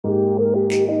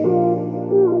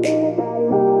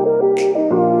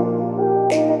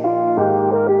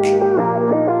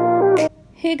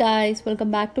guys,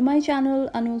 welcome back to my channel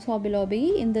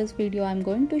Anushobbylobby. In this video I'm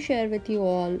going to share with you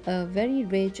all a very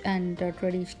rich and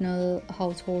traditional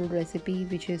household recipe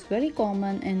which is very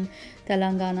common in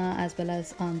Telangana as well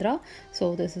as Andhra.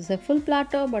 So this is a full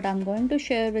platter, but I'm going to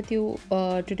share with you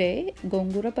today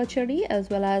Gongura Pachadi as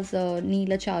well as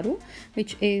neela Charu,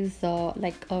 which is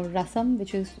like a rasam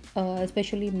which is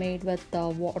especially made with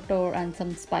water and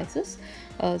some spices.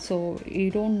 So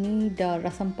you don't need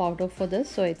rasam powder for this,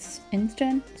 so it's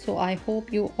instant. So I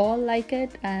hope you all like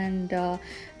it. And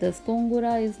this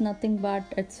gongura is nothing but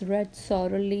it's red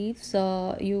sorrel leaves.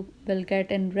 You will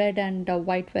get in red and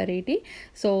white variety.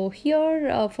 So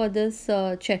here for this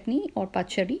chutney or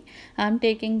pachadi, I'm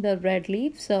taking the red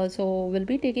leaves. So we'll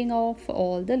be taking off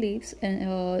all the leaves,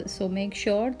 and so make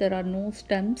sure there are no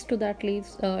stems to that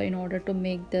leaves in order to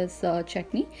make this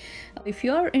chutney. If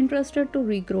you are interested to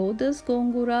regrow this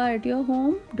gongura at your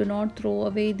home, do not throw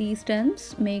away these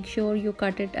stems. Make sure you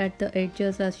cut it at the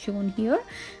edges as shown here,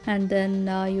 and then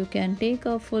you can take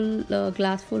a full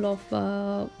glass full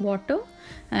of water,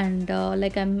 and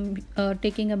like I'm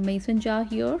taking a mason jar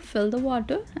here, fill the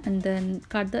water and then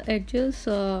cut the edges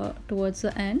towards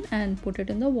the end and put it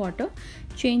in the water.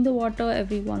 Change the water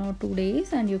every 1 or 2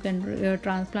 days, and you can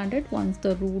transplant it once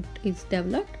the root is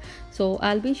developed. So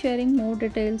I'll be sharing more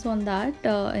details on that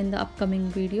in the upcoming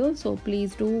video, so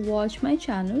please do watch my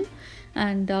channel.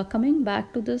 And coming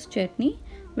back to this chutney,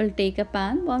 we'll take a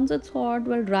pan. Once it's hot,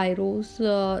 we'll dry roast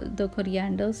the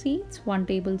coriander seeds, 1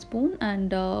 tablespoon,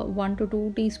 and 1 to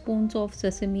 2 teaspoons of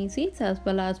sesame seeds, as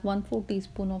well as 1/4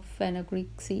 teaspoon of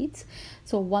fenugreek seeds.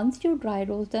 So once you dry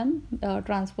roast them,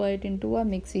 transfer it into a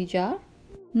mixie jar.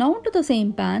 Now to the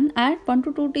same pan, add 1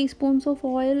 to 2 teaspoons of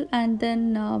oil, and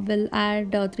then we'll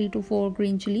add 3 to 4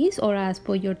 green chilies, or as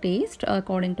per your taste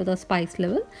according to the spice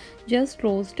level. Just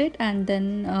roast it and then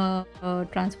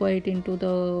transfer it into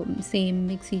the same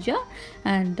mixie jar,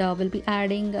 and we'll be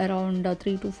adding around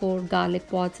 3 to 4 garlic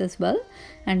pods as well,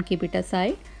 and keep it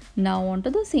aside. Now onto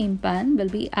the same pan,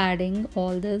 we'll be adding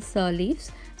all these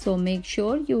leaves. So make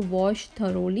sure you wash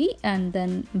thoroughly and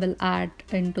then we'll add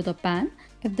into the pan.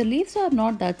 If the leaves are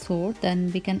not that sour,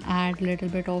 then we can add a little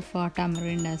bit of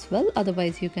tamarind as well.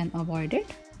 Otherwise you can avoid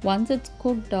it. Once it's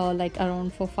cooked like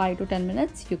around for 5 to 10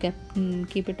 minutes, you can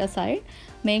keep it aside.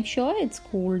 Make sure it's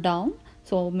cooled down.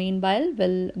 So meanwhile,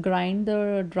 we'll grind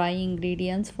the dry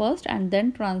ingredients first and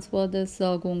then transfer this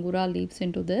gongura leaves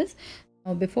into this.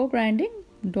 Now before grinding,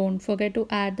 don't forget to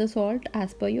add the salt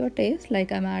as per your taste.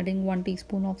 Like I'm adding 1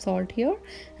 teaspoon of salt here,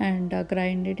 and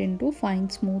grind it into fine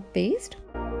smooth paste.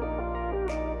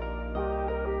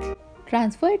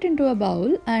 Transfer it into a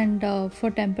bowl, and for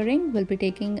tempering we'll be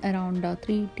taking around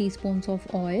 3 teaspoons of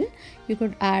oil. You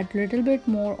could add little bit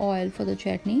more oil for the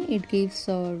chutney. It gives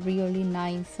a really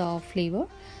nice flavor.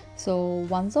 So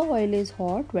once the oil is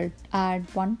hot, we'll add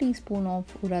 1 teaspoon of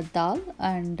urad dal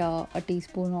and a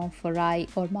teaspoon of rye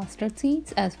or mustard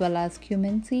seeds, as well as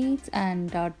cumin seeds,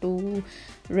 and 2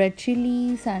 red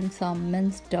chilies and some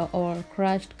minced or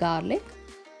crushed garlic.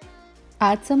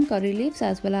 Add some curry leaves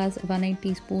as well as 1/8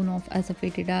 teaspoon of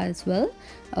Asafoedtida as well.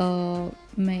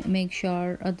 Make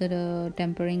sure the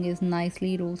tempering is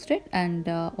nicely roasted, and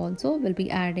also we'll be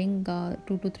adding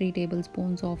 2 to 3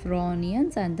 tablespoons of raw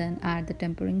onions, and then add the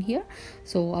tempering here.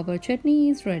 So our chutney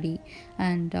is ready.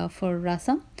 And for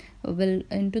rasam,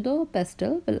 into the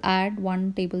pestle we'll add 1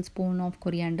 tablespoon of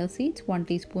coriander seeds, 1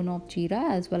 teaspoon of jeera,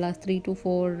 as well as 3 to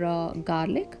 4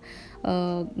 garlic.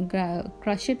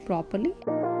 Crush it properly.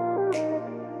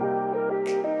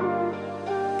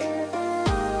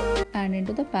 And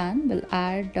into the pan we'll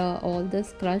add all this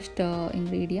crushed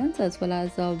ingredients, as well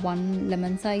as 1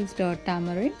 lemon sized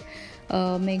tamarind.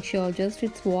 Make sure just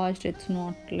it's washed, it's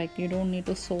not like you don't need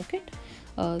to soak it.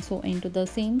 So into the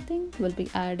same thing we'll be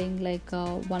adding like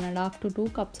 1.5 to 2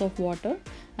 cups of water,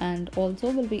 and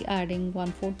also we'll be adding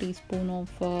 1/4 teaspoon of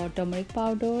turmeric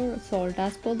powder, salt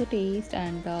as per the taste,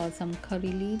 and some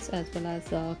curry leaves as well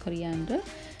as coriander.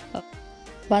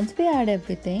 Once we add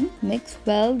everything, mix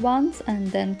well once and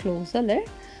then close the lid.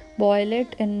 Boil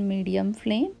it in medium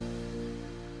flame.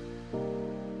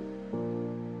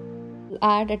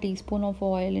 Add a teaspoon of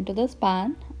oil into this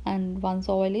pan, and once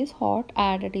oil is hot,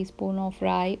 add a teaspoon of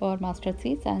rye or mustard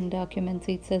seeds and cumin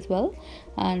seeds as well,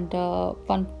 and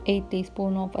 1/8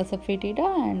 teaspoon of Asafoedtida,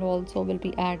 and also we'll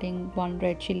be adding 1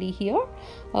 red chili here.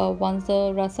 Once the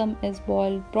rasam is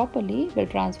boiled properly,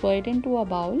 we'll transfer it into a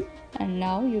bowl, and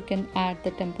now you can add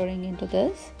the tempering into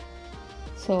this.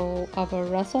 So our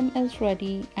rasam is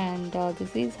ready, and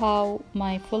this is how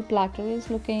my full platter is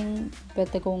looking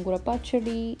with the gongura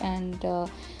pachadi and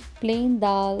plain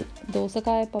dal,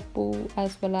 dosakai pappu,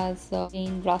 as well as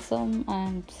plain rasam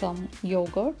and some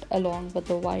yogurt along with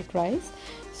the white rice.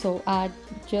 So add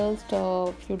just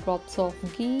a few drops of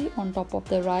ghee on top of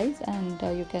the rice, and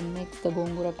you can mix the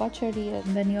Gongura Pachadi.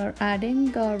 And when you're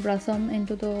adding rasam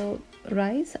into the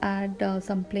rice, add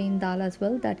some plain dal as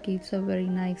well. That gives a very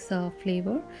nice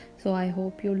flavor. So I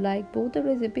hope you like both the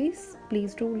recipes.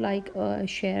 Please do like,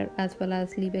 share, as well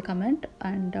as leave a comment,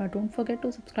 and don't forget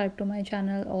to subscribe to my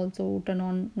channel. Also turn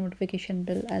on notification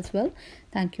bell as well.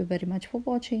 Thank you very much for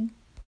watching.